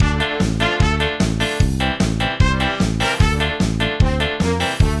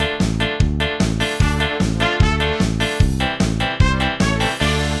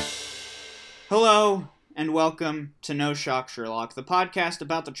welcome to No Shock Sherlock, the podcast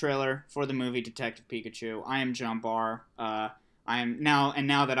about the trailer for the movie Detective Pikachu. I am John Barr. Now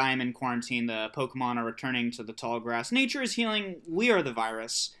that I am in quarantine, the Pokemon are returning to the tall grass. Nature is healing. We are the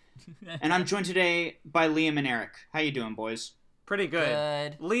virus. And I'm joined today by Liam and Eric. How you doing, boys? Pretty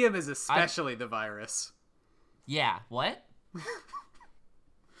good. Liam is especially the virus. Yeah, what?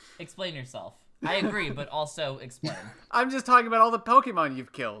 Explain yourself. I agree, but also explain. I'm just talking about all the Pokemon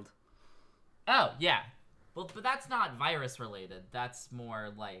you've killed. Oh, yeah. Well, but that's not virus-related. That's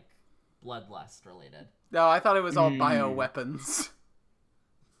more, like, bloodlust-related. No, I thought it was all bioweapons.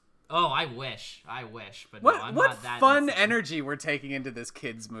 Oh, I wish. But what, no, I'm what not that fun insane. energy we're taking into this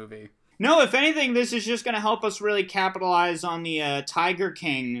kid's movie. No, if anything, this is just going to help us really capitalize on the Tiger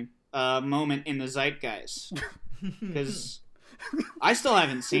King moment in the zeitgeist. Because I still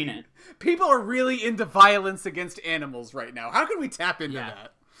haven't seen it. People are really into violence against animals right now. How can we tap into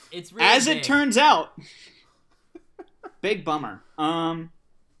that? It's really As big. it turns out. Big bummer.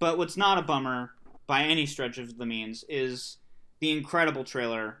 But what's not a bummer, by any stretch of the means, is the incredible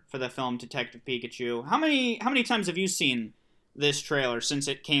trailer for the film Detective Pikachu. How many times have you seen this trailer since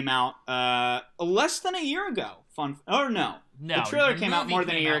it came out less than a year ago? No. The trailer came out more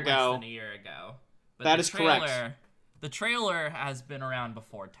than a year ago. Less than a year ago. But that is correct. The trailer has been around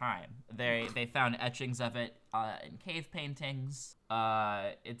before time. They found etchings of it in cave paintings.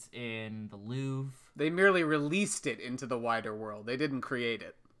 It's in the Louvre. They merely released it into the wider world. They didn't create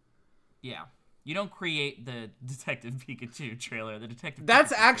it. Yeah. You don't create the Detective Pikachu trailer. The Detective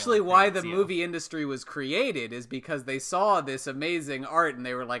That's Pikachu actually trailer why the creates you. movie industry was created, is because they saw this amazing art and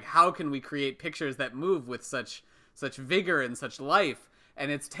they were like, how can we create pictures that move with such vigor and such life? And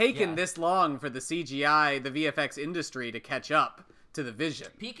it's taken this long for the CGI, the VFX industry to catch up to the vision.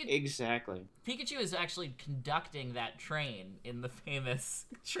 Exactly. Pikachu is actually conducting that train in the famous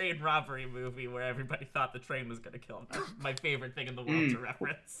train robbery movie where everybody thought the train was going to kill him. That's my favorite thing in the world to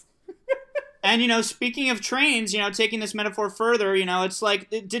reference. And, speaking of trains, taking this metaphor further, it's like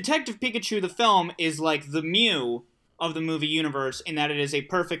Detective Pikachu, the film, is like the Mew of the movie universe in that it is a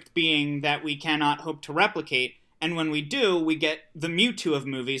perfect being that we cannot hope to replicate. And when we do, we get the Mewtwo of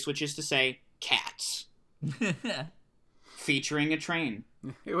movies, which is to say, cats. Featuring a train.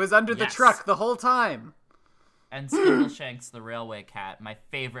 It was under the truck the whole time. And Skittleshanks, the railway cat, my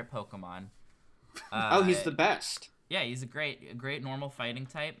favorite Pokemon. He's the best. Yeah, he's a great normal fighting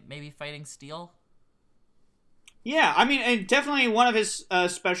type. Maybe fighting steel. Yeah, I mean, and definitely one of his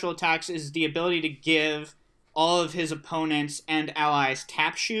special attacks is the ability to give all of his opponents and allies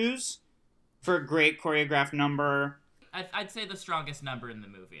tap shoes for a great choreographed number. I'd say the strongest number in the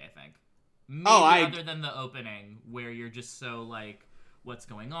movie, I think. Maybe other than the opening, where you're just so like, what's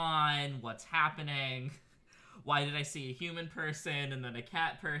going on? What's happening? Why did I see a human person and then a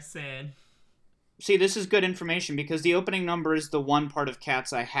cat person? See, this is good information because the opening number is the one part of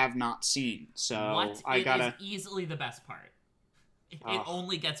Cats I have not seen. So It is easily the best part. It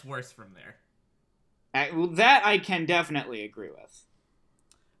only gets worse from there. That I can definitely agree with.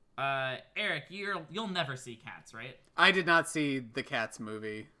 Eric, you'll never see Cats, right? I did not see the Cats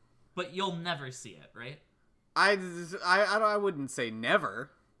movie. But you'll never see it, right? I wouldn't say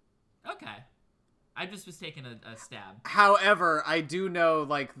never. Okay. I just was taking a stab. However, I do know,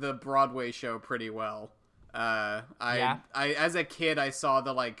 like, the Broadway show pretty well. I as a kid, I saw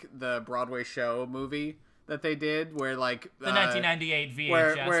the Broadway show movie that they did, where, like... The 1998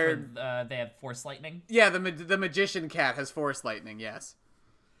 VHS where they have Force Lightning? Yeah, the magician cat has Force Lightning, yes.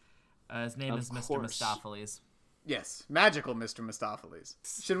 His name is Mr. Mistopheles. Yes, magical Mr. Mistopheles.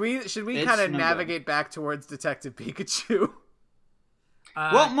 Should we kind of navigate back towards Detective Pikachu?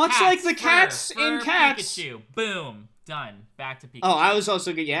 Well, much like the cats in Cats. Pikachu. Boom. Done. Back to Pikachu. Oh, I was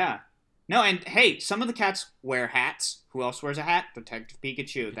also good. Yeah. No, and hey, some of the cats wear hats. Who else wears a hat? Detective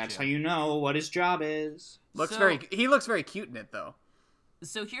Pikachu. That's how you know what his job is. He looks very cute in it, though.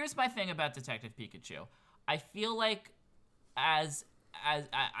 So here's my thing about Detective Pikachu. I feel like as I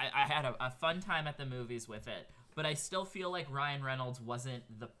had a fun time at the movies with it, but I still feel like Ryan Reynolds wasn't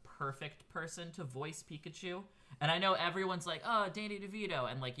the perfect person to voice Pikachu. And I know everyone's like, oh, Danny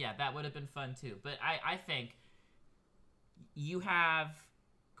DeVito. And like, yeah, that would have been fun too. But I think you have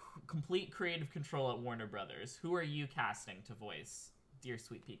complete creative control at Warner Brothers. Who are you casting to voice Dear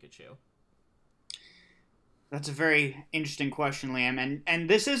Sweet Pikachu? That's a very interesting question, Liam. And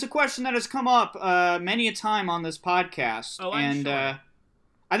this is a question that has come up many a time on this podcast. Oh, I'm sure.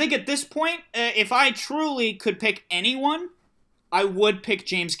 I think at this point, if I truly could pick anyone, I would pick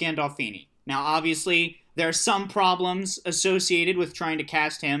James Gandolfini. Now, obviously, there are some problems associated with trying to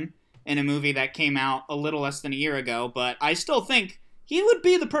cast him in a movie that came out a little less than a year ago, but I still think he would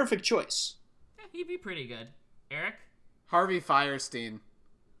be the perfect choice. he'd be pretty good. Eric? Harvey Fierstein.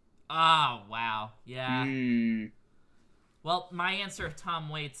 Oh, wow. Yeah. Hmm. Well, my answer of Tom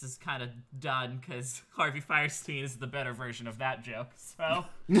Waits is kind of done because Harvey Fierstein is the better version of that joke. So,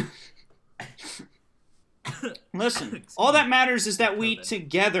 Listen, all that matters is that we COVID.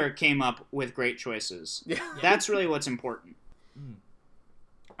 together came up with great choices. Yeah. That's really what's important.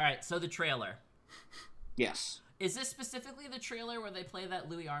 all right. So the trailer. Yes. Is this specifically the trailer where they play that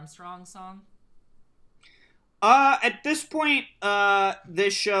Louis Armstrong song? At this point,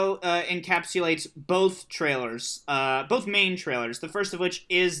 this show encapsulates both trailers, both main trailers. The first of which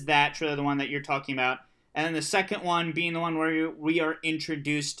is that trailer, the one that you're talking about, and then the second one being the one where we are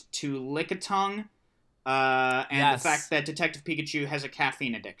introduced to Lickitung, and Yes. the fact that Detective Pikachu has a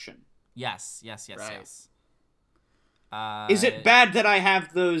caffeine addiction. Yes. Right. Yes. Is it bad that I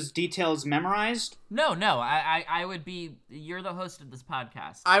have those details memorized? No. I would be. You're the host of this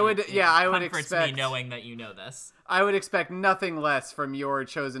podcast. I would comforts expect me knowing that you know this. I would expect nothing less from your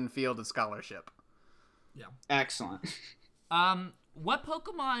chosen field of scholarship. Excellent. What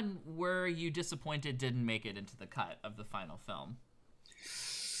Pokemon were you disappointed didn't make it into the cut of the final film?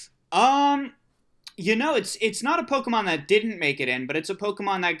 It's not a Pokemon that didn't make it in, but it's a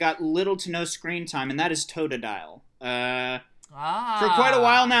Pokemon that got little to no screen time, and that is Totodile. For quite a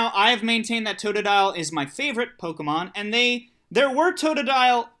while now, I have maintained that Totodile is my favorite Pokemon, and there were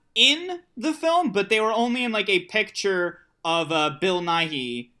Totodile in the film, but they were only in, like, a picture of Bill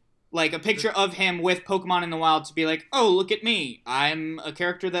Nighy, like, a picture of him with Pokemon in the wild to be like, oh, look at me, I'm a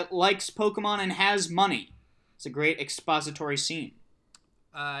character that likes Pokemon and has money. It's a great expository scene.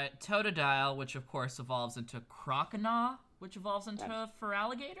 Totodile, which of course evolves into Croconaw, which evolves into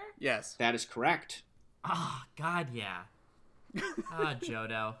Feraligatr? Yes. That is correct. Ah, God, yeah.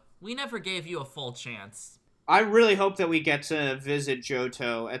 Johto. We never gave you a full chance. I really hope that we get to visit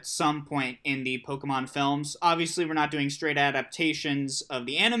Johto at some point in the Pokemon films. Obviously, we're not doing straight adaptations of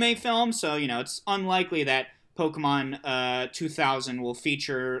the anime film, so, it's unlikely that Pokemon 2000 will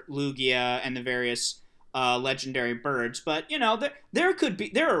feature Lugia and the various legendary birds. But,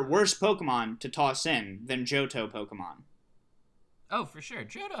 there are worse Pokemon to toss in than Johto Pokemon. Oh, for sure.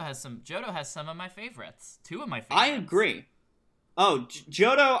 Johto has some of my favorites. Two of my favorites. I agree. Oh,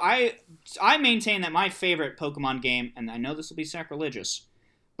 Johto, I maintain that my favorite Pokemon game, and I know this will be sacrilegious,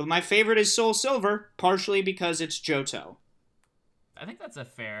 but my favorite is Soul Silver, partially because it's Johto. I think that's a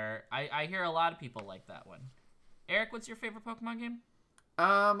fair... I hear a lot of people like that one. Eric, what's your favorite Pokemon game?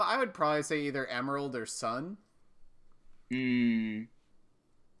 I would probably say either Emerald or Sun.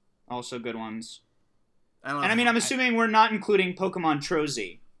 Also good ones. I'm assuming we're not including Pokemon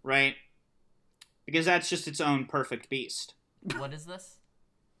Trozy, right? Because that's just its own perfect beast. What is this?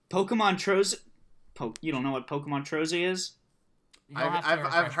 Pokemon Trozy... You don't know what Pokemon Trozy is?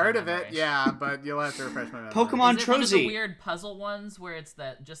 I've heard of it, yeah, but you'll have to refresh my memory. Pokemon Is it one of the Trozy. weird puzzle ones where it's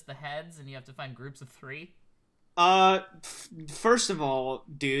just the heads and you have to find groups of 3? First of all,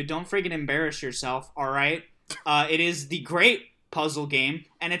 dude, don't freaking embarrass yourself, alright? It is the great puzzle game,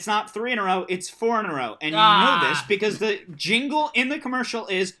 and it's not 3 in a row, it's 4 in a row. And you know this because the jingle in the commercial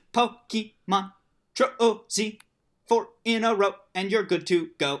is Pokemon Trozy, 4 in a row, and you're good to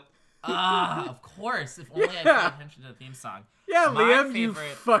go. Of course. If only I paid attention to the theme song. Yeah, My Liam, you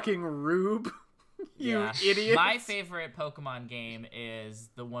favorite- fucking rube. You idiot. My favorite Pokemon game is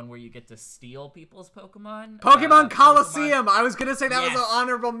the one where you get to steal people's Pokemon. Pokemon Coliseum. I was gonna say that was Yes. an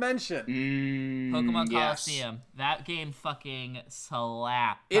honorable mention. Pokemon Yes. Coliseum. That game fucking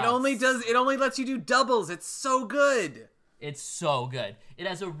slaps. It only lets you do doubles. It's so good. It's so good. It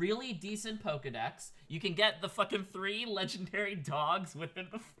has a really decent Pokedex. You can get the fucking 3 legendary dogs within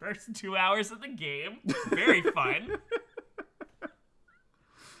the first 2 hours of the game. Very fun.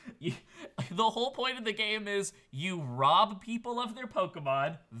 The whole point of the game is you rob people of their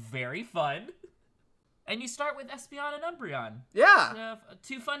Pokemon. Very fun. And you start with Espeon and Umbreon. Yeah.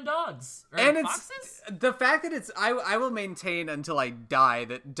 2 fun dogs. Or And foxes? it's the fact that I will maintain until I die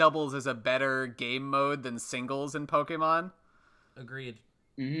that doubles is a better game mode than singles in Pokemon. Agreed.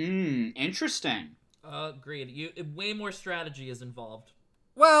 Interesting. Agreed. Way more strategy is involved.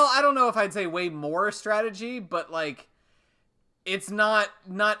 Well, I don't know if I'd say way more strategy, but like it's not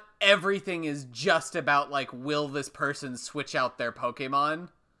everything is just about like will this person switch out their Pokemon?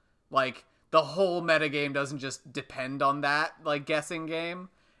 Like the whole metagame doesn't just depend on that like guessing game.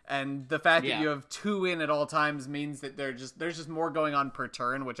 And the fact that you have 2 in at all times means that there's just more going on per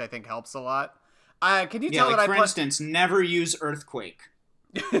turn, which I think helps a lot. Can you tell that for instance, never use Earthquake.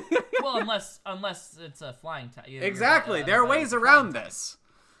 Well, unless it's a flying type. Exactly. There are ways around this.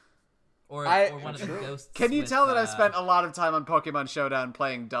 Or one of the ghosts. Can you with, tell that I've spent a lot of time on Pokemon Showdown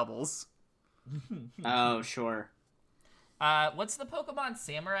playing doubles? Oh, sure. What's the Pokemon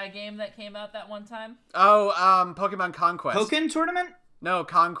Samurai game that came out that one time? Oh, Pokemon Conquest. Pokken Tournament? No,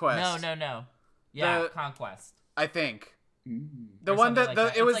 Conquest. No. Yeah, Conquest. I think. The Or one something that like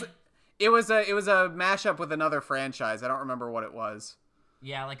that. it It's was like- it was a mashup with another franchise. I don't remember what it was.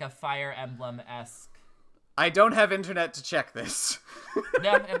 Yeah, like a Fire Emblem-esque. I don't have internet to check this.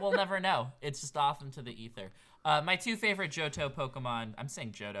 No, we'll never know. It's just off into the ether. My two favorite Johto Pokemon, I'm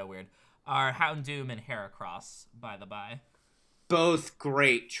saying Johto weird, are Houndoom and Heracross, by the by. Both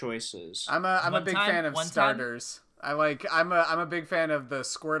great choices. I'm a One big time- fan of one time- starters. I'm a big fan of the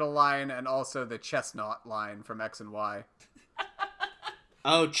Squirtle line and also the Chestnut line from X and Y.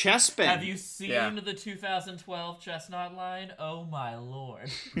 Oh, Chespin. Have you seen Yeah. the 2012 Chestnut line? Oh my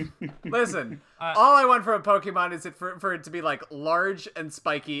lord. Listen, all I want from a Pokemon is for it to be like large and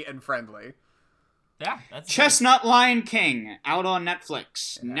spiky and friendly. Yeah, that's Chestnut Lion King out on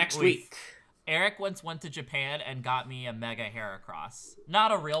Netflix next Oof. week. Eric once went to Japan and got me a Mega Heracross.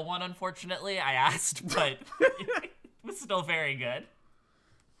 Not a real one, unfortunately. I asked, but it was still very good.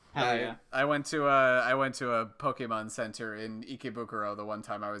 Hell yeah. I went to a Pokemon Center in Ikebukuro the one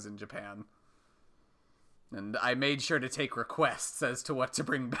time I was in Japan, and I made sure to take requests as to what to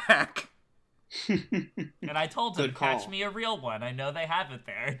bring back. And I told him, Good call. catch me a real one. I know they have it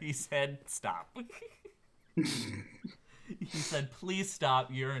there. He said, stop. He said, please stop.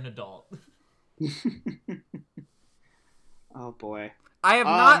 You're an adult. Oh boy. I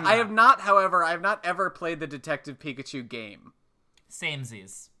have not, however, I have not ever played the Detective Pikachu game.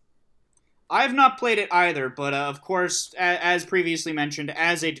 Samesies. I have not played it either, but of course, as previously mentioned,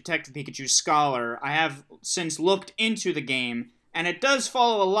 as a Detective Pikachu scholar, I have since looked into the game, and it does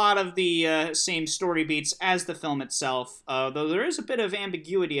follow a lot of the same story beats as the film itself, though there is a bit of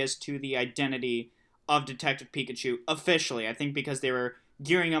ambiguity as to the identity of Detective Pikachu officially. I think because they were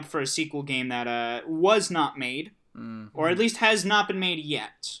gearing up for a sequel game that was not made, or at least has not been made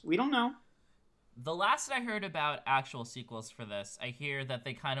yet. We don't know. The last I heard about actual sequels for this, I hear that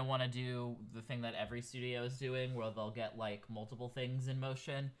they kind of want to do the thing that every studio is doing, where they'll get, like, multiple things in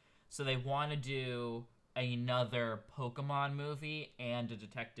motion. So they want to do another Pokemon movie and a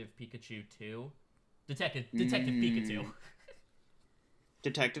Detective Pikachu 2. Detective Pikachu.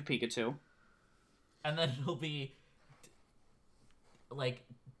 Detective Pikachu. And then it'll be, like,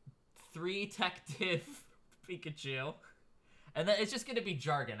 3 Detective Pikachu. And then it's just going to be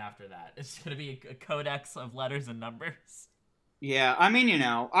jargon after that. It's going to be a codex of letters and numbers. Yeah, I mean, you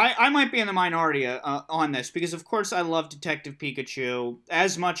know, I might be in the minority on this, because of course I love Detective Pikachu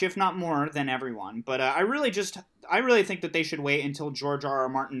as much, if not more, than everyone. But I really think that they should wait until George R.R.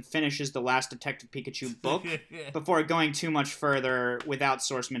 Martin finishes the last Detective Pikachu book before going too much further without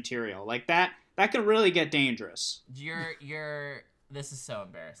source material. Like that could really get dangerous. This is so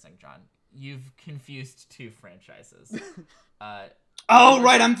embarrassing, John. You've confused two franchises. Oh,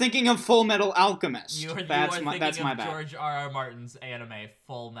 right, I'm thinking of Full Metal Alchemist. That's my bad. George R.R. Martin's anime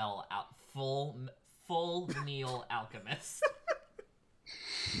Full Meal Alchemist.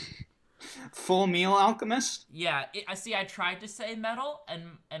 Full Meal Alchemist? Yeah, I tried to say metal,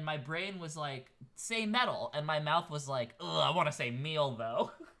 and my brain was like, say metal, and my mouth was like, ugh, I want to say meal,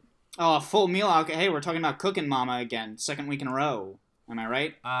 though. Oh, Full Meal Alchemist. Hey, we're talking about Cooking Mama again. Second week in a row. Am I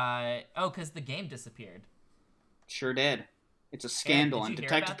right? Because the game disappeared. Sure did. It's a scandal, did and you hear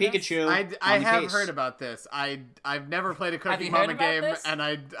Detective about this? Pikachu. I on the have case. heard about this. I've never played a Have Cookie you heard Mama about game, this? and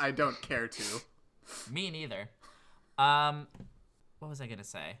I don't care to. Me neither. What was I gonna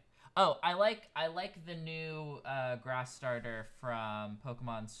say? Oh, I like the new grass starter from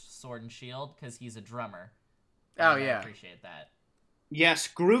Pokemon Sword and Shield because he's a drummer. Oh, And I yeah. appreciate that. Yes,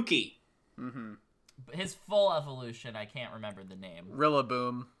 Grookey. Mm-hmm. But his full evolution, I can't remember the name.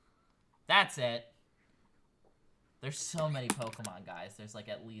 Rillaboom. That's it. There's so many Pokemon, guys. There's like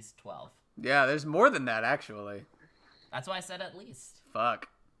at least 12. Yeah, there's more than that, actually. That's why I said at least. Fuck.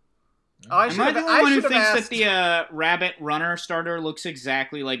 Oh, I Am should I have, the I only one who should thinks have that asked. the Rabbit Runner starter looks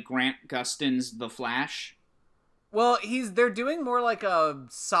exactly like Grant Gustin's The Flash? Well, they're doing more like a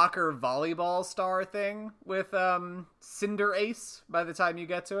soccer volleyball star thing with Cinder Ace by the time you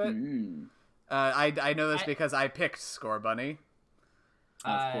get to it. Mm, I know this because I picked Score Bunny.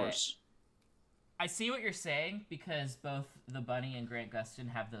 of course. I see what you're saying because both the bunny and Grant Gustin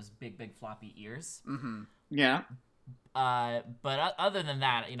have those big floppy ears. Mm-hmm. Yeah. But other than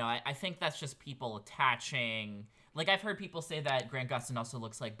that, you know, I think that's just people attaching. Like, I've heard people say that Grant Gustin also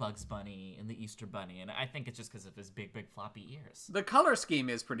looks like Bugs Bunny and the Easter Bunny, and I think it's just because of his big floppy ears. The color scheme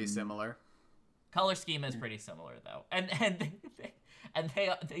is pretty similar. Color scheme is pretty similar though, and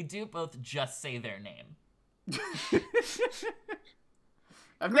they do both just say their name.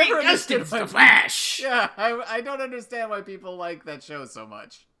 I've Grant never understood Gustin's why the Flash. Yeah, I don't understand why people like that show so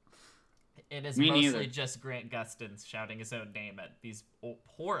much. It is Me mostly neither. just Grant Gustin shouting his own name at these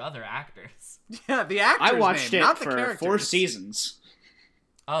poor other actors. Yeah, the actor's I watched name, it not the for 4 characters. seasons.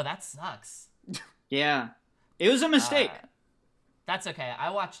 Oh, that sucks. Yeah. It was a mistake. That's okay. I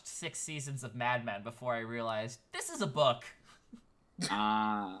watched 6 seasons of Mad Men before I realized this is a book.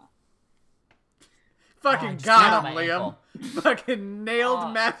 Fucking just got broke him, my Liam. ankle. Fucking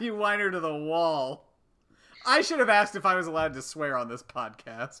nailed Matthew Weiner to the wall. I should have asked if I was allowed to swear on this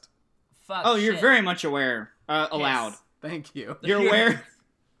podcast. Fuck. Oh, you're shit. very much aware. Allowed. Yes. Thank you. You're aware.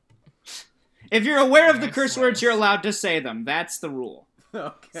 If you're aware of the Yes, curse yes. words, you're allowed to say them. That's the rule.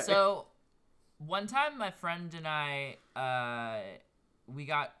 Okay. So, one time my friend and I, we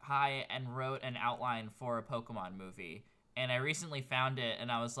got high and wrote an outline for a Pokemon movie. And I recently found it,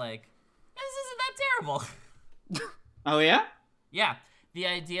 and I was like, this isn't that terrible. Oh, yeah? Yeah. The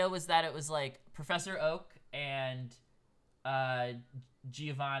idea was that it was like Professor Oak and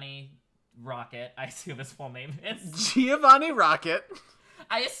Giovanni Rocket, I assume his full name is. Giovanni Rocket.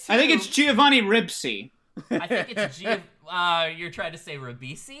 I assume. I think it's Giovanni Ribisi. I think it's you're trying to say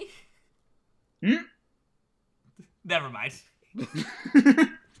Ribisi? Hmm? Never mind.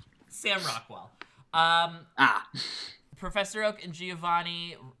 Sam Rockwell. Professor Oak and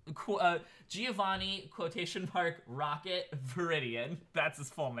Giovanni quotation mark Rocket Viridian. That's his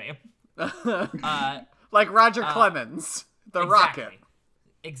full name. Like Roger Clemens, the Exactly. Rocket.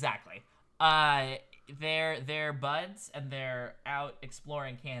 Exactly. They're buds, and they're out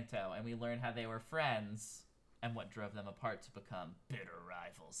exploring Kanto, and we learn how they were friends and what drove them apart to become bitter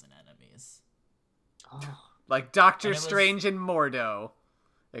rivals and enemies. Like Doctor And it was- Strange and Mordo.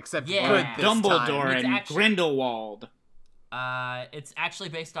 Except Yeah. good this Dumbledore time. It's and actually- Grindelwald. It's actually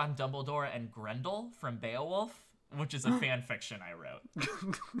based on Dumbledore and Grendel from Beowulf, which is a fan fiction I wrote.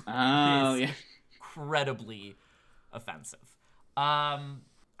 Oh, Is yeah. Incredibly offensive.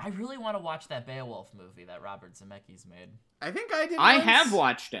 I really want to watch that Beowulf movie that Robert Zemeckis made. I think I did. I once. have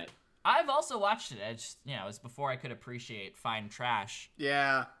watched it. I've also watched it. It just, it was before I could appreciate fine trash.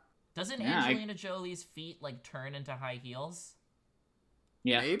 Yeah. Doesn't Yeah, Angelina Jolie's feet like turn into high heels?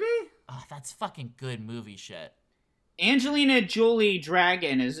 Yeah. Maybe? Oh, that's fucking good movie shit. Angelina Jolie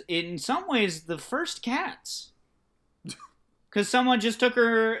Dragon is, in some ways, the first Cats. Because someone just took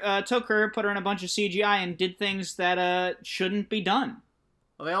her, put her in a bunch of CGI, and did things that shouldn't be done.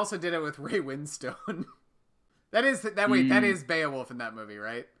 Well, they also did it with Ray Winstone. That is Beowulf in that movie,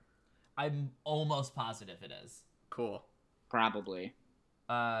 right? I'm almost positive it is. Cool. Probably.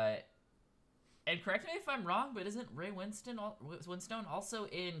 And correct me if I'm wrong, but isn't Ray Winstone also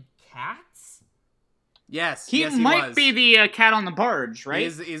in Cats? Yes, He yes, might was. be the cat on the barge,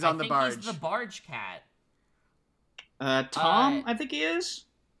 right? He's on the barge. He's the barge cat. Tom, I think he is.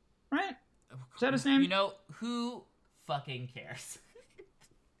 Right? Is that his name? You know, who fucking cares?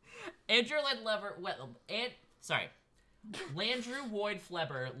 Andrew Lloyd Webber, Landrew Lloyd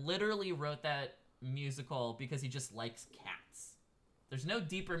Webber literally wrote that musical because he just likes cats. There's no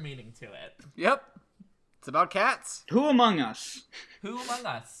deeper meaning to it. Yep. It's about cats. Who among us? Who among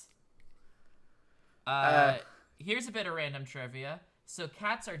us? Here's a bit of random trivia. So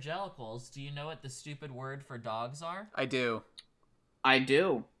cats are jellicles. Do you know what the stupid word for dogs are? I do. I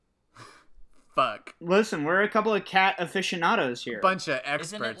do. Fuck. Listen, we're a couple of cat aficionados here. Bunch of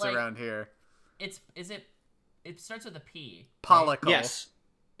experts like- around here. It starts with a P. Right? Pollicle. Yes.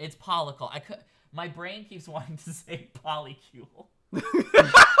 It's pollicle. My brain keeps wanting to say polycule.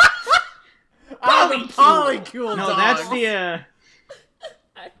 Polycule No, dog. that's the, Yeah.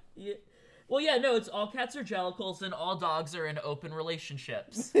 Well, yeah, no, it's all cats are jellicles and all dogs are in open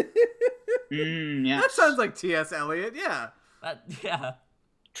relationships. yeah. That sounds like T.S. Eliot, yeah. Yeah.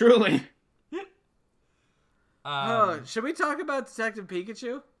 Truly. Should we talk about Detective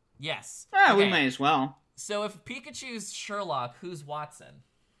Pikachu? Yes. Yeah, we Okay, may as well. So if Pikachu's Sherlock, who's Watson?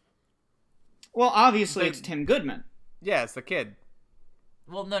 Well, obviously it's Tim Goodman. Yeah, it's the kid.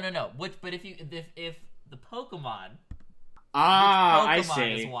 Well, no. But if the Pokemon, I which Pokemon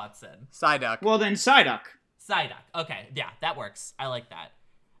see. is Watson? Psyduck. Well, then Psyduck. Psyduck. Okay, yeah, that works. I like that.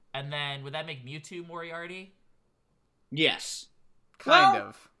 And then would that make Mewtwo Moriarty? Yes. Kind well,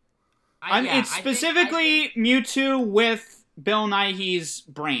 of. It's specifically Mewtwo with Bill Nighy's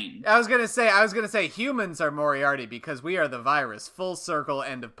brain. I was gonna say humans are Moriarty because we are the virus. Full circle,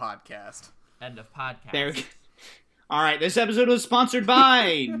 end of podcast. End of podcast. There we go. All right, this episode was sponsored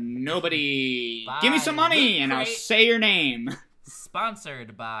by nobody. By Give me some money Loot and I'll Crate. say your name.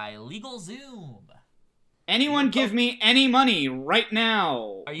 Sponsored by LegalZoom. Anyone give me any money right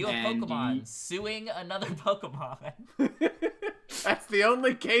now. Are you a And Pokemon suing another Pokemon? That's the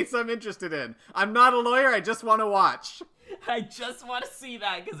only case I'm interested in. I'm not a lawyer, I just want to watch. I just want to see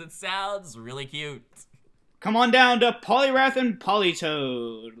that because it sounds really cute. Come on down to Polyrath and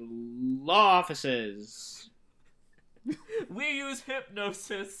Polytoad law offices. We use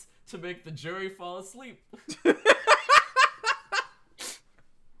hypnosis to make the jury fall asleep.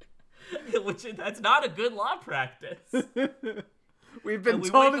 That's not a good law practice. We've been we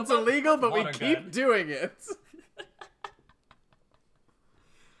told wake it's them up illegal, with but we water keep gun. doing it.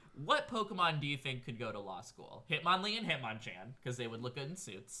 What Pokemon do you think could go to law school? Hitmonlee and Hitmonchan, because they would look good in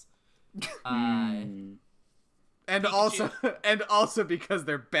suits. And also because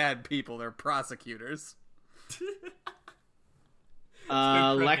they're bad people, they're prosecutors.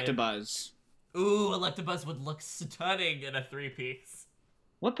 Electabuzz. Ooh, Electabuzz would look stunning in a 3-piece.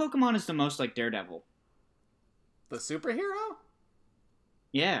 What Pokemon is the most like Daredevil? The superhero?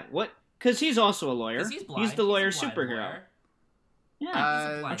 Yeah, what? Because he's also a lawyer. 'Cause he's blind. He's the lawyer He's a blind superhero. lawyer. Yeah. He's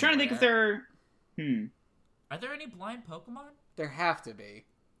a blind I'm trying to think if lawyer. there... Are there any blind Pokemon? There have to be.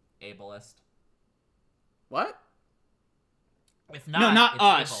 Ableist. What? If not, No, not it's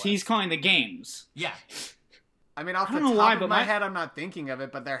us. Ableist. He's calling the games. Yeah, I mean, off I the don't know top why, of but my my- head, I'm not thinking of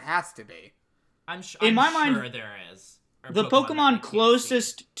it, but there has to be. I'm sure there is. Or The that Pokemon they can't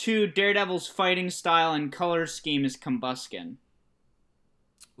closest to Daredevil's fighting style and color scheme is Combuskin.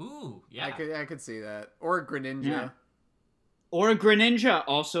 see. Ooh, yeah. I could see that. Or Greninja. Yeah. Or Greninja,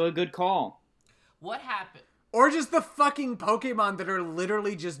 also a good call. What happened? Or just the fucking Pokemon that are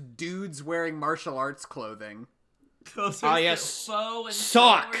literally just dudes wearing martial arts clothing. Those Ah, are yes. Foe and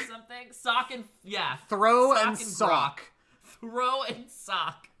Sock. Foe or something? Sock and... Yeah. Throw Sock and and sock. Throw and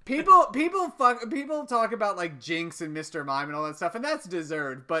Sock. People talk about like Jinx and Mr. Mime and all that stuff, and that's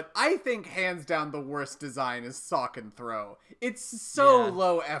deserved, but I think hands down the worst design is Sock and Throw. It's so Yeah.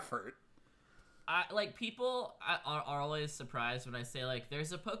 low effort. People are always surprised when I say, like,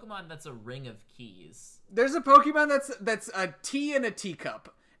 there's a Pokemon that's a ring of keys. There's a Pokemon that's a tea in a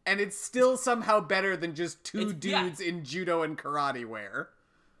teacup, and it's still somehow better than just two dudes in judo and karate wear.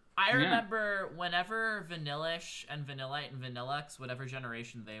 I remember whenever Vanillish and Vanillite and Vanillux, whatever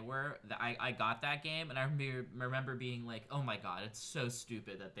generation they were, I got that game, and I remember being like, oh my god, it's so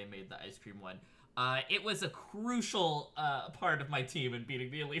stupid that they made the ice cream one. It was a crucial part of my team in beating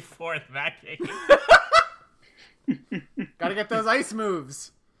the Elite Four in that game. Gotta get those ice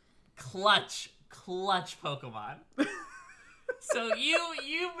moves. Clutch Pokemon. So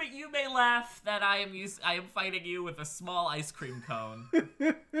you may laugh that I am fighting you with a small ice cream cone,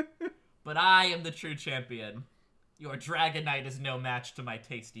 but I am the true champion. Your Dragonite is no match to my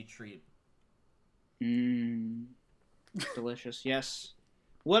tasty treat. Delicious, yes.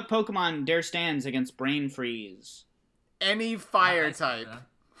 What Pokemon dare stands against Brain Freeze? Any fire type.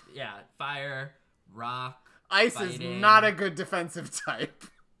 Yeah, fire, rock. Ice fighting. is not a good defensive type.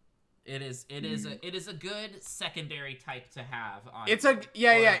 It is a good secondary type to have on. It's a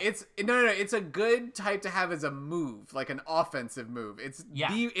it's a good type to have as a move, like an offensive move. It's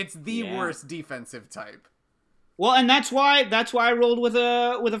the worst defensive type. Well, and that's why I rolled with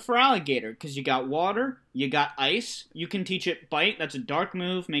a Feraligatr, because you got water, you got ice, you can teach it bite, that's a dark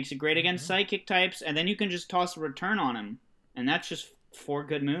move, makes it great against psychic types, and then you can just toss a return on him. And that's just 4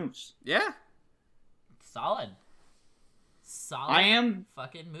 good moves. Yeah. Solid. I am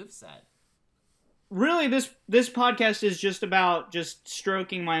fucking moveset. Really, this podcast is just about just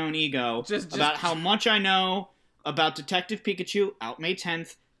stroking my own ego about how much I know about Detective Pikachu out May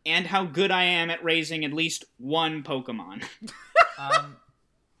 10th, and how good I am at raising at least one Pokemon.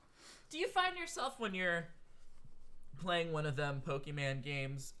 Do you find yourself when you're playing one of them Pokemon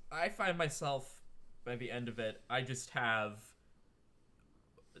games? I find myself, by the end of it, I just have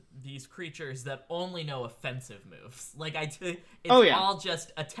these creatures that only know offensive moves. Like, it's all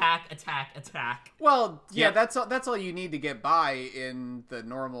just attack, attack, attack. Well, yeah, that's all you need to get by in the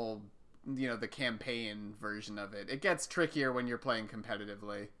normal, the campaign version of it. It gets trickier when you're playing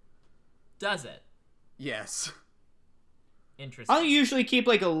competitively. Does it? Yes. Interesting. I'll usually keep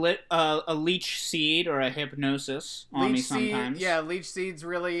like a Leech Seed or a Hypnosis on me sometimes. Leech Seed's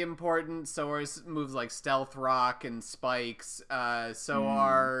really important. So are moves like Stealth Rock and Spikes. So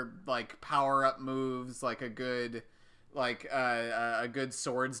are like power up moves, like a good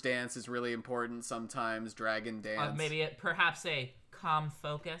Swords Dance is really important sometimes. Dragon Dance. Perhaps a Calm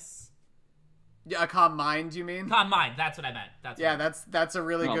Focus. Yeah, a Calm Mind, you mean? Calm Mind, that's what I meant. That's a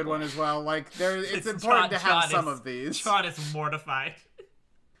really good one as well. Like, it's important to have some of these. Sean is mortified.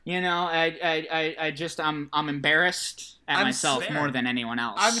 I'm embarrassed at myself more than anyone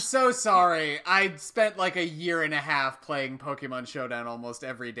else. I'm so sorry. I spent like a year and a half playing Pokemon Showdown almost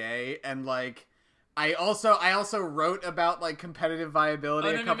every day, and like, I also wrote about like competitive viability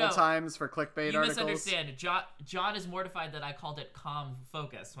a couple times for clickbait you articles. You misunderstand. John is mortified that I called it calm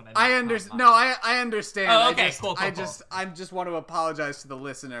focus when I understand. No, I understand. Oh, okay, cool. I just want to apologize to the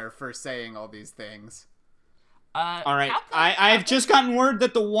listener for saying all these things. All right, I've just gotten word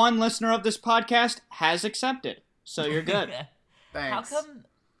that the one listener of this podcast has accepted, so you're good. Thanks.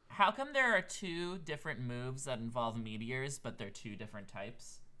 How come there are 2 different moves that involve meteors, but they're 2 different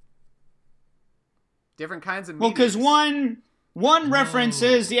types? Different kinds of meteors. Well, because one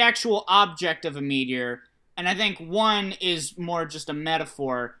references the actual object of a meteor, and I think one is more just a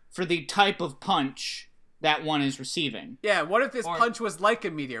metaphor for the type of punch that one is receiving. Yeah, what if this punch was like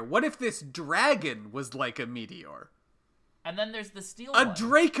a meteor? What if this dragon was like a meteor? And then there's the steel one. A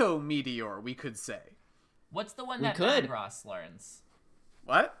Draco meteor, we could say. What's the one that Metagross learns?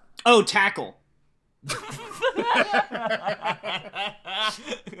 What? Oh, tackle.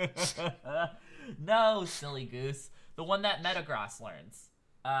 No, silly goose. The one that Metagross learns.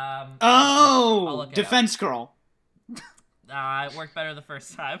 Defense Curl. It worked better the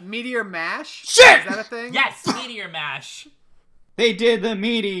first time. Meteor Mash? Shit! Is that a thing? Yes, Meteor Mash. They did the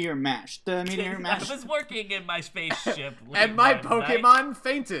Meteor Mash. The Meteor Mash. I was working in my spaceship. And my Pokemon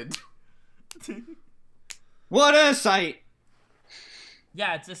fainted. What a sight.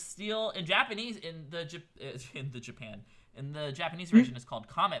 Yeah, it's a steel in Japanese. In the Japanese version, it's called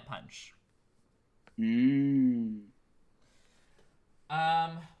Comet Punch. What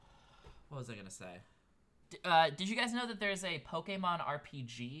was I gonna say? Did you guys know that there's a Pokemon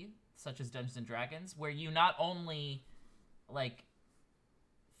RPG such as Dungeons and Dragons where you not only like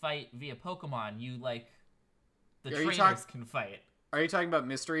fight via Pokemon, you like the trainers can fight. Are you talking about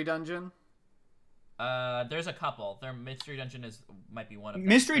Mystery Dungeon? There's a couple. Mystery Dungeon might be one of them.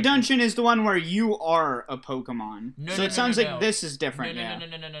 Mystery Dungeon is the one where you are a Pokemon. It sounds like this is different.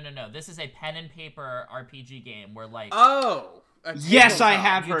 No. This is a pen and paper RPG game where like. Oh. Yes, I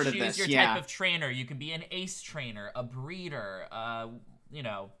have heard of this. You choose your type of trainer. You can be an ace trainer, a breeder, a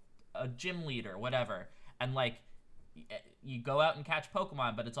gym leader, whatever. And like, you go out and catch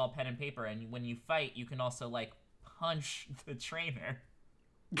Pokemon, but it's all pen and paper. And when you fight, you can also like punch the trainer.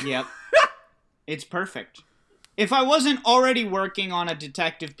 Yep. It's perfect. If I wasn't already working on a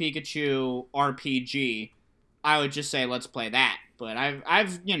Detective Pikachu RPG, I would just say let's play that. But I've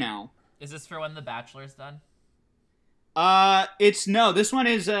Is this for when The Bachelor's done? This one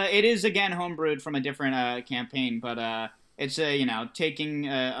is it is again homebrewed from a different campaign, but it's taking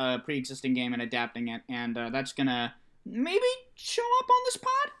a pre-existing game and adapting it, and that's gonna maybe show up on this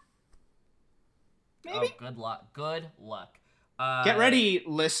pod. Maybe. Oh, good luck. Get ready,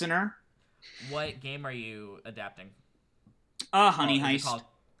 listener. What game are you adapting? Honey Heist.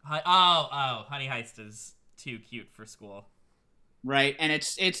 Honey Heist is too cute for school. Right, and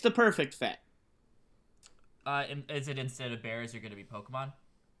it's the perfect fit. Is it instead of bears, you're going to be Pokemon?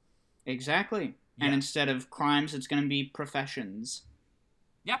 Exactly. Yeah. And instead of crimes, it's going to be professions.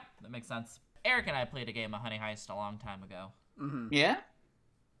 Yep, that makes sense. Eric and I played a game of Honey Heist a long time ago. Mm-hmm. Yeah?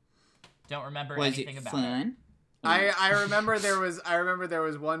 Don't remember anything about fun? it. I remember there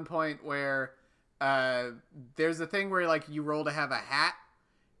was one point where there's a thing where like you roll to have a hat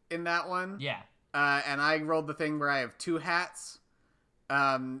in that one. Yeah. And I rolled the thing where I have 2 hats.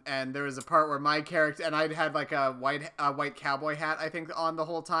 And there was a part where my character, and I'd had like a white cowboy hat, I think, on the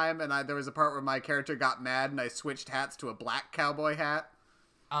whole time. And there was a part where my character got mad and I switched hats to a black cowboy hat.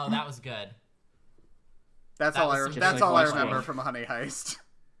 Oh, that was good. That's all I remember from Honey Heist.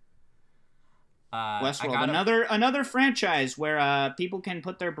 Westworld, another franchise where people can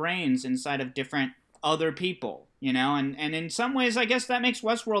put their brains inside of different other people, and in some ways, I guess that makes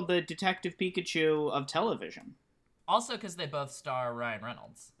Westworld the Detective Pikachu of television. Also, because they both star Ryan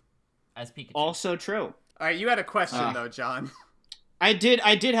Reynolds as Pikachu. Also true. All right, you had a question though, John. I did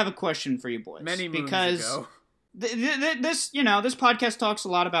have a question for you boys. Many moons ago. This podcast talks a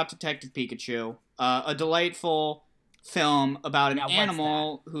lot about Detective Pikachu, a delightful film about an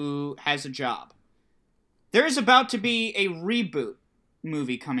animal who has a job. There is about to be a reboot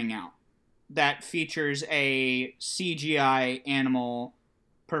movie coming out that features a CGI animal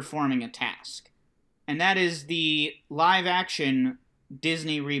performing a task. And that is the live-action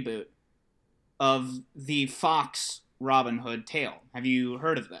Disney reboot of the Fox Robin Hood tale. Have you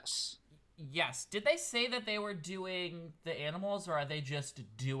heard of this? Yes. Did they say that they were doing the animals, or are they just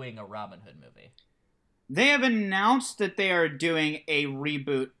doing a Robin Hood movie? They have announced that they are doing a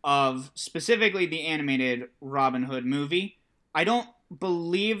reboot of specifically the animated Robin Hood movie. I don't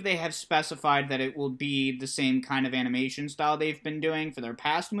believe they have specified that it will be the same kind of animation style they've been doing for their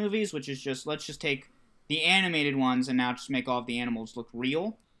past movies, which is just, let's just take the animated ones and now just make all of the animals look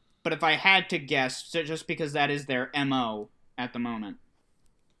real. but if I had to guess, just because that is their MO at the moment.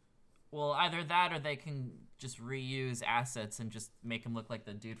 Well, either that or they can just reuse assets and just make him look like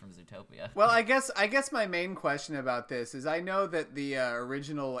the dude from Zootopia. Well, I guess my main question about this is I know that the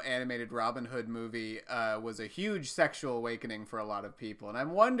original animated Robin Hood movie was a huge sexual awakening for a lot of people, and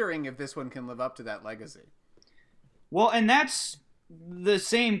I'm wondering if this one can live up to that legacy. Well, and that's the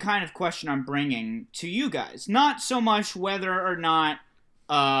same kind of question I'm bringing to you guys. Not so much whether or not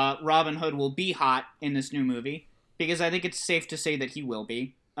Robin Hood will be hot in this new movie, because I think it's safe to say that he will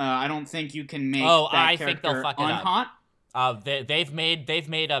be. I don't think you can make that think they'll character fuck it unhot. up. They've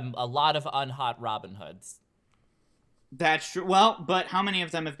made a lot of unhot Robin Hoods. That's true. Well, but how many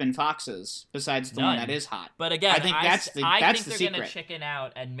of them have been foxes besides the one that is hot? But again, I think that's the they're secret. Gonna chicken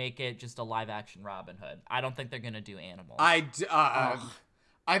out and make it just a live action Robin Hood. I don't think they're gonna do animals. I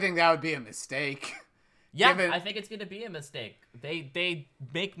think that would be a mistake. Yeah, I think it's gonna be a mistake. They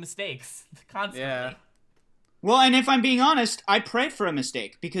make mistakes constantly. Yeah. Well, and if I'm being honest, I pray for a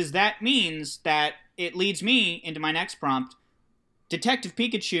mistake, because that means that it leads me into my next prompt. Detective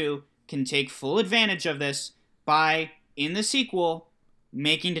Pikachu can take full advantage of this by, in the sequel,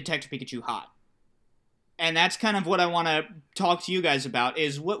 making Detective Pikachu hot. And that's kind of what I want to talk to you guys about,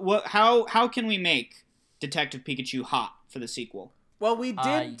 is how can we make Detective Pikachu hot for the sequel? Well, we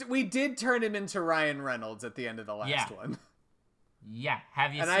did turn him into Ryan Reynolds at the end of the last one. Yeah.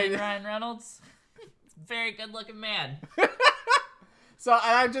 Have you seen Ryan Reynolds? Very good looking man. So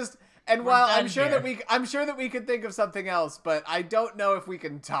I'm sure that we could think of something else, but I don't know if we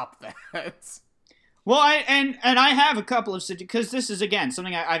can top that. Well, I have a couple of, because this is again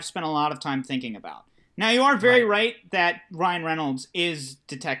something I've spent a lot of time thinking about. Now, you are very right that Ryan Reynolds is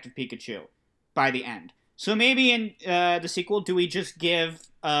Detective Pikachu by the end. So maybe in the sequel, do we just give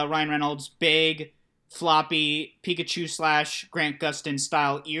Ryan Reynolds big, floppy Pikachu / Grant Gustin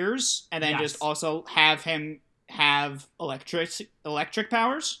style ears, and then just also have him have electric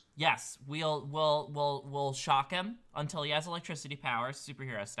powers? Yes, we'll shock him until he has electricity powers,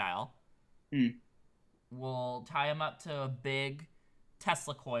 superhero style. We'll tie him up to a big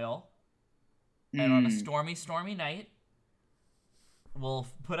Tesla coil, and on a stormy night, we'll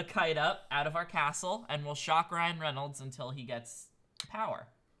put a kite up out of our castle, and we'll shock Ryan Reynolds until he gets power.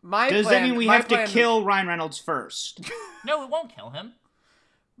 Does that mean we have to kill Ryan Reynolds first? No, it won't kill him.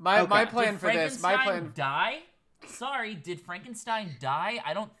 My plan for this. Did Frankenstein die? Sorry, did Frankenstein die?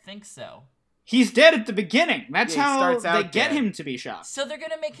 I don't think so. He's dead at the beginning. That's how they get him to be shot. So they're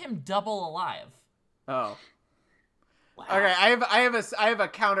gonna make him double alive. Oh. Wow. Okay, I have a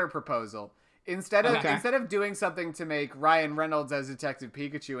counter proposal. Instead of doing something to make Ryan Reynolds as Detective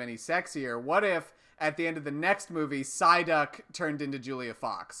Pikachu any sexier, what if at the end of the next movie, Psyduck turned into Julia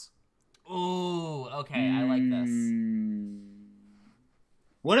Fox? Ooh, okay, I like this.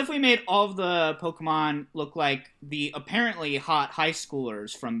 What if we made all of the Pokemon look like the apparently hot high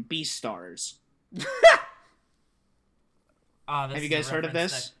schoolers from Beastars? Have you guys heard of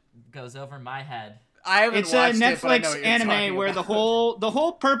this? Goes over my head. I haven't It's watched a Netflix it, anime where the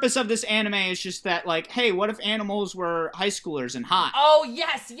whole purpose of this anime is just that, like, hey, what if animals were high schoolers and hot? Oh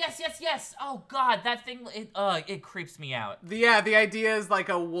yes. Oh god, that thing it creeps me out. The idea is like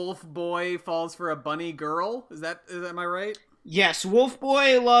a wolf boy falls for a bunny girl. Am I right? Yes, wolf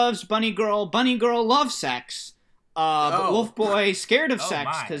boy loves bunny girl. Bunny girl loves sex. But wolf boy scared of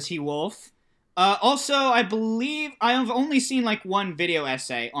sex because he wolf. Also, I believe I have only seen like one video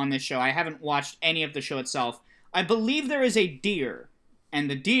essay on this show. I haven't watched any of the show itself. I believe there is a deer, and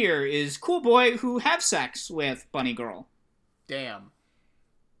the deer is cool boy who have sex with bunny girl. Damn.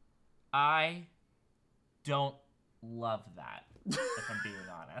 I don't love that, if I'm being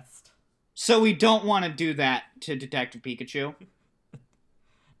honest. So we don't want to do that to Detective Pikachu?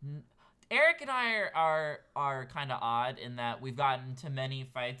 Eric and I are kind of odd in that we've gotten into many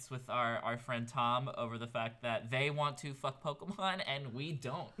fights with our friend Tom over the fact that they want to fuck Pokemon and we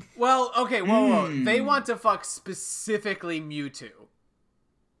don't. Well, okay, whoa. They want to fuck specifically Mewtwo.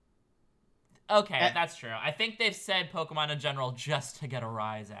 Okay, that's true. I think they've said Pokemon in general just to get a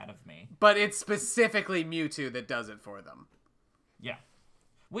rise out of me. But it's specifically Mewtwo that does it for them. Yeah.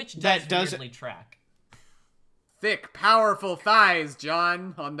 Which does weirdly track. Thick, powerful thighs,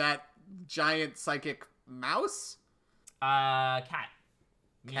 John, on that giant psychic mouse? Cat.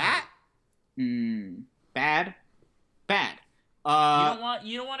 Cat? Bad.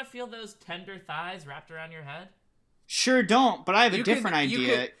 You don't want to feel those tender thighs wrapped around your head? Sure don't, but I have a different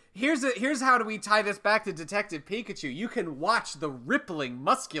idea. Here's how do we tie this back to Detective Pikachu. You can watch the rippling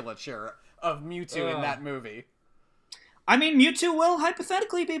musculature of Mewtwo in that movie. I mean, Mewtwo will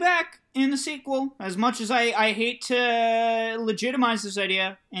hypothetically be back in the sequel. As much as I hate to legitimize this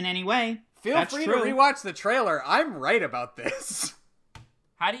idea in any way. Feel free to rewatch the trailer. I'm right about this.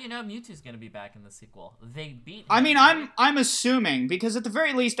 How do you know Mewtwo's gonna be back in the sequel? They beat him. I mean, I'm assuming, because at the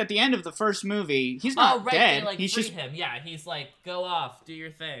very least, at the end of the first movie, he's not dead. They, like, he's free just him. Yeah, he's like, go off, do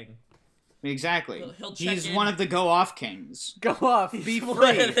your thing. Exactly. He's one of the go-off kings. Go off, be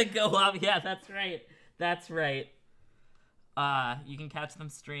free. Go off. Yeah, that's right. That's right. You can catch them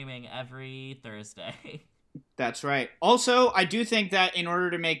streaming every Thursday. That's right. Also, I do think that in order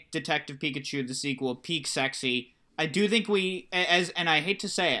to make Detective Pikachu the sequel peak sexy, I do think and I hate to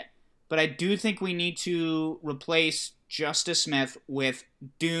say it, but I do think we need to replace Justice Smith with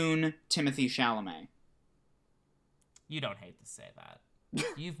Dune Timothée Chalamet. You don't hate to say that.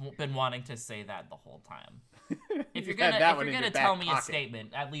 You've been wanting to say that the whole time. If you're gonna tell me a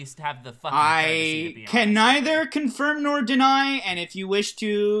statement, at least have the fucking courtesy to be honest. I can neither confirm nor deny, and if you wish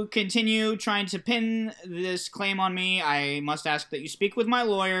to continue trying to pin this claim on me, I must ask that you speak with my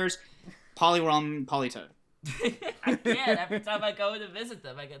lawyers, Polyrom Polytoad. I can't. Every time I go to visit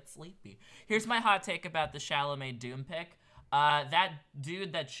them, I get sleepy. Here's my hot take about the Chalamet Doom pick. That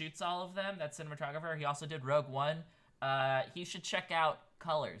dude that shoots all of them, that cinematographer, he also did Rogue One. He should check out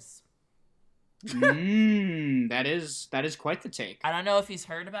Colors. That is quite the take. I don't know if he's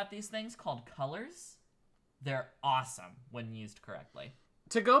heard about these things called Colors. They're awesome when used correctly.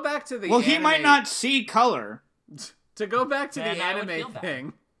 To go back to the he might not see color. To go back to the anime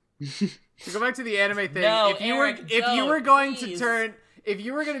thing. To go back to the anime thing. No, if you were going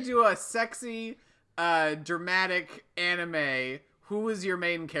to do a sexy, dramatic anime, who was your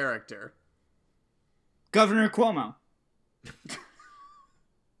main character? Governor Cuomo.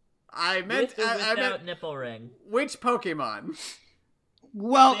 I meant nipple ring. Which Pokemon?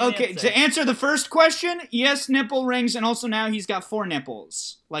 Well, okay, to answer the first question, yes, nipple rings, and also now he's got 4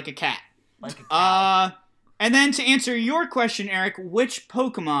 nipples, like a cat. Like a cow. And then to answer your question, Eric, which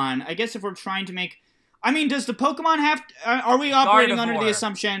Pokemon? I guess if we're trying to make... I mean, does the Pokemon have... are we operating under the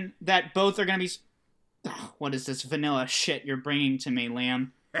assumption that both are going to be... what is this vanilla shit you're bringing to me, Liam?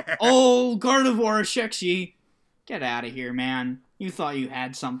 Oh, Gardevoir, Shexy. Get out of here, man. You thought you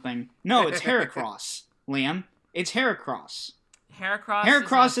had something. No, it's Heracross, Liam. It's Heracross.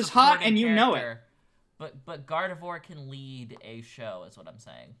 Heracross is hot, and you know it. But Gardevoir can lead a show, is what I'm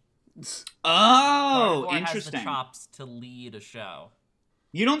saying. Oh, Gardevoir interesting. has the chops to lead a show.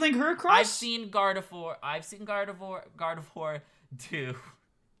 You don't think Heracross? I've seen Gardevoir do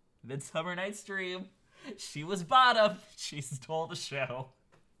Midsummer Night's Dream. She was bottom. She stole the show.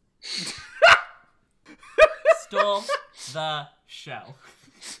 Stole the show.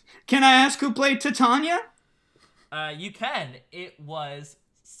 Can I ask who played Titania? You can. It was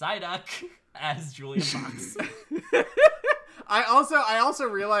Psyduck as Julia Fox. I also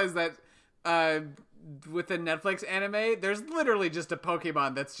realized that with the Netflix anime, there's literally just a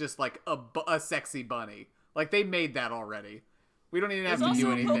Pokemon that's just like a sexy bunny. Like they made that already. We don't even have to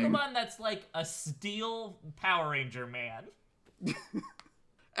do anything. There's also a Pokemon that's like a steel Power Ranger man.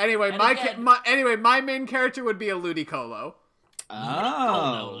 Anyway, my main character would be a Ludicolo.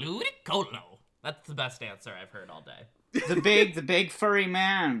 Oh, Ludicolo. That's the best answer I've heard all day. The big furry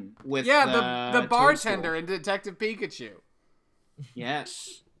man with the bartender in Detective Pikachu.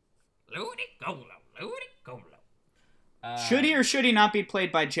 Yes. Ludicolo. Should he or should he not be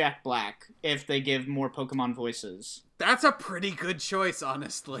played by Jack Black if they give more Pokemon voices? That's a pretty good choice,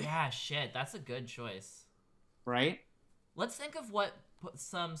 honestly. Yeah, shit, that's a good choice. Right? Let's think of what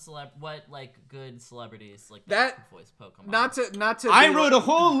good celebrities like that voice Pokemon. Not to. I wrote a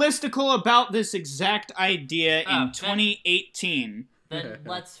whole listicle about this exact idea in 2018. Then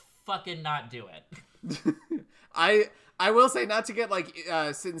let's fucking not do it. I will say, not to get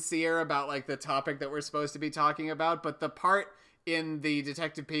sincere about like the topic that we're supposed to be talking about, but the part in the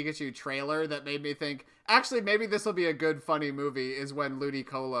Detective Pikachu trailer that made me think, actually, maybe this will be a good funny movie is when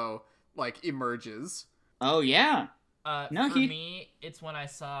Ludicolo emerges. Oh yeah. Me, it's when I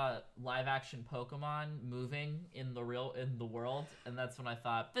saw live action Pokemon moving in the world, and that's when I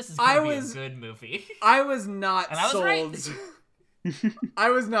thought this is gonna be a good movie. I was not sold. Right. I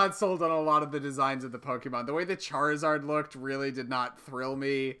was not sold on a lot of the designs of the Pokemon. The way the Charizard looked really did not thrill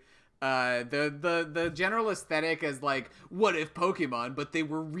me. The general aesthetic as like, what if Pokemon, but they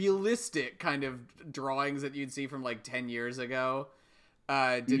were realistic kind of drawings that you'd see from like 10 years ago.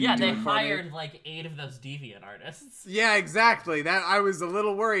 They hired like 8 of those deviant artists. Yeah, exactly. That I was a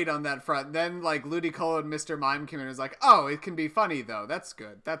little worried on that front. Then like Ludicolo and Mr. Mime came in and was like, oh, it can be funny though. That's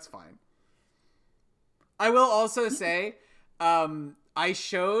good. That's fine. I will also say, I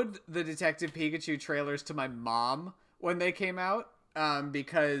showed the Detective Pikachu trailers to my mom when they came out,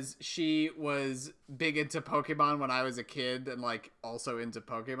 because she was big into Pokemon when I was a kid and like also into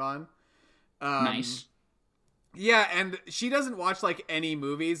Pokemon. Nice. Yeah, and she doesn't watch like any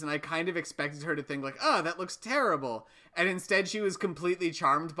movies, and I kind of expected her to think like, oh, that looks terrible. And instead she was completely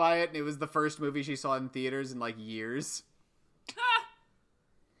charmed by it, and it was the first movie she saw in theaters in like years.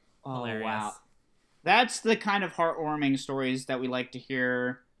 Oh, Hilarious. wow. That's the kind of heartwarming stories that we like to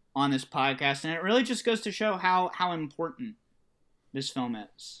hear on this podcast, and it really just goes to show how important this film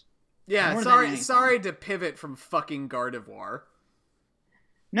is. Yeah, More than anything. sorry to pivot from fucking Gardevoir.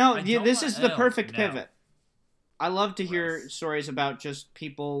 No, I don't this want- is the oh, perfect no. pivot. I love to hear Gross. stories about just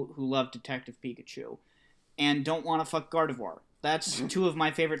people who love Detective Pikachu and don't want to fuck Gardevoir. That's two of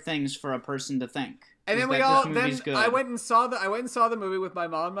my favorite things for a person to think. And is then we that all this then movie's good. I went and saw the movie with my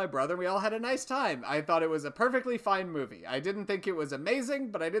mom and my brother, and we all had a nice time. I thought it was a perfectly fine movie. I didn't think it was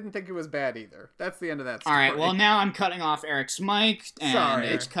amazing, but I didn't think it was bad either. That's the end of that All story. right, well, now I'm cutting off Eric's mic, and Sorry.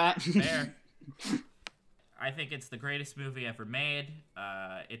 it's cut. Fair. I think it's the greatest movie ever made.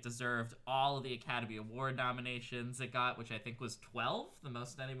 It deserved all of the Academy Award nominations it got, which I think was 12, the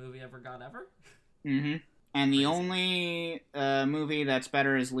most any movie ever got ever. Mm-hmm. And the Crazy. only movie that's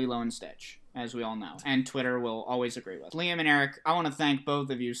better is Lilo and Stitch, as we all know. And Twitter will always agree with. Liam and Eric, I want to thank both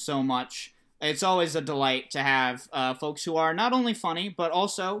of you so much. It's always a delight to have folks who are not only funny, but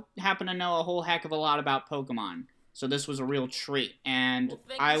also happen to know a whole heck of a lot about Pokemon. So this was a real treat. And Well,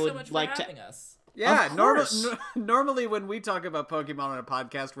 thank I you would so much for like to... having us. Yeah, Of course. normally when we talk about Pokemon on a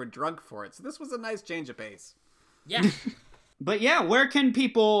podcast, we're drunk for it. So this was a nice change of pace. Yeah. But yeah, where can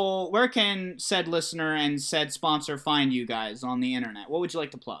said listener and said sponsor find you guys on the internet? What would you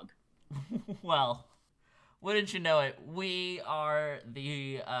like to plug? Well, wouldn't you know it, we are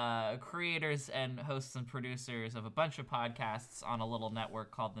the creators and hosts and producers of a bunch of podcasts on a little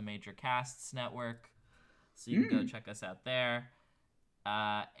network called the Major Casts Network. So you can go check us out there.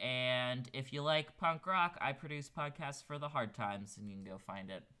 And if you like punk rock, I produce podcasts for the Hard Times, and you can go find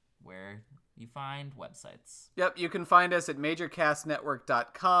it where you find websites. Yep, you can find us at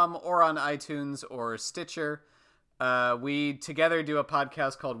majorcastnetwork.com or on iTunes or Stitcher. We together do a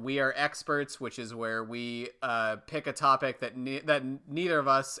podcast called We Are Experts, which is where we pick a topic that neither of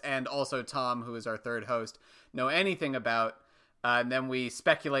us, and also Tom, who is our third host, know anything about, and then we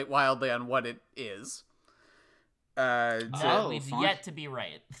speculate wildly on what it is. We've fun. yet to be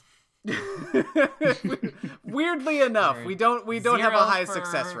right. Weirdly enough, we don't have a 0 high for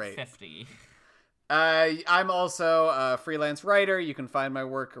success rate. 50. I'm also a freelance writer. You can find my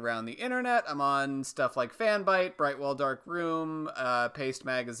work around the internet. I'm on stuff like Fanbyte, Brightwell Dark Room, Paste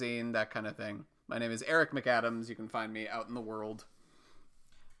Magazine, that kind of thing. My name is Eric McAdams. You can find me out in the world.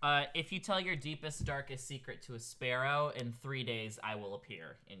 If you tell your deepest, darkest secret to a sparrow, in 3 days I will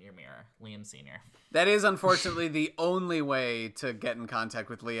appear in your mirror. Liam Sr. That is unfortunately the only way to get in contact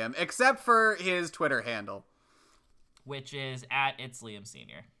with Liam, except for his Twitter handle. Which is at It's Liam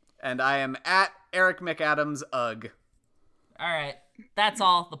Sr. And I am at Eric McAdams Ugh. Alright, that's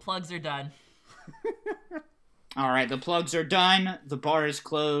all. The plugs are done. All right, the plugs are done. The bar is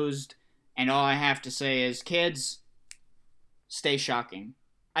closed. And all I have to say is, kids, stay shocking.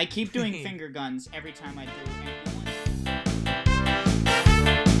 I keep doing finger guns every time I do.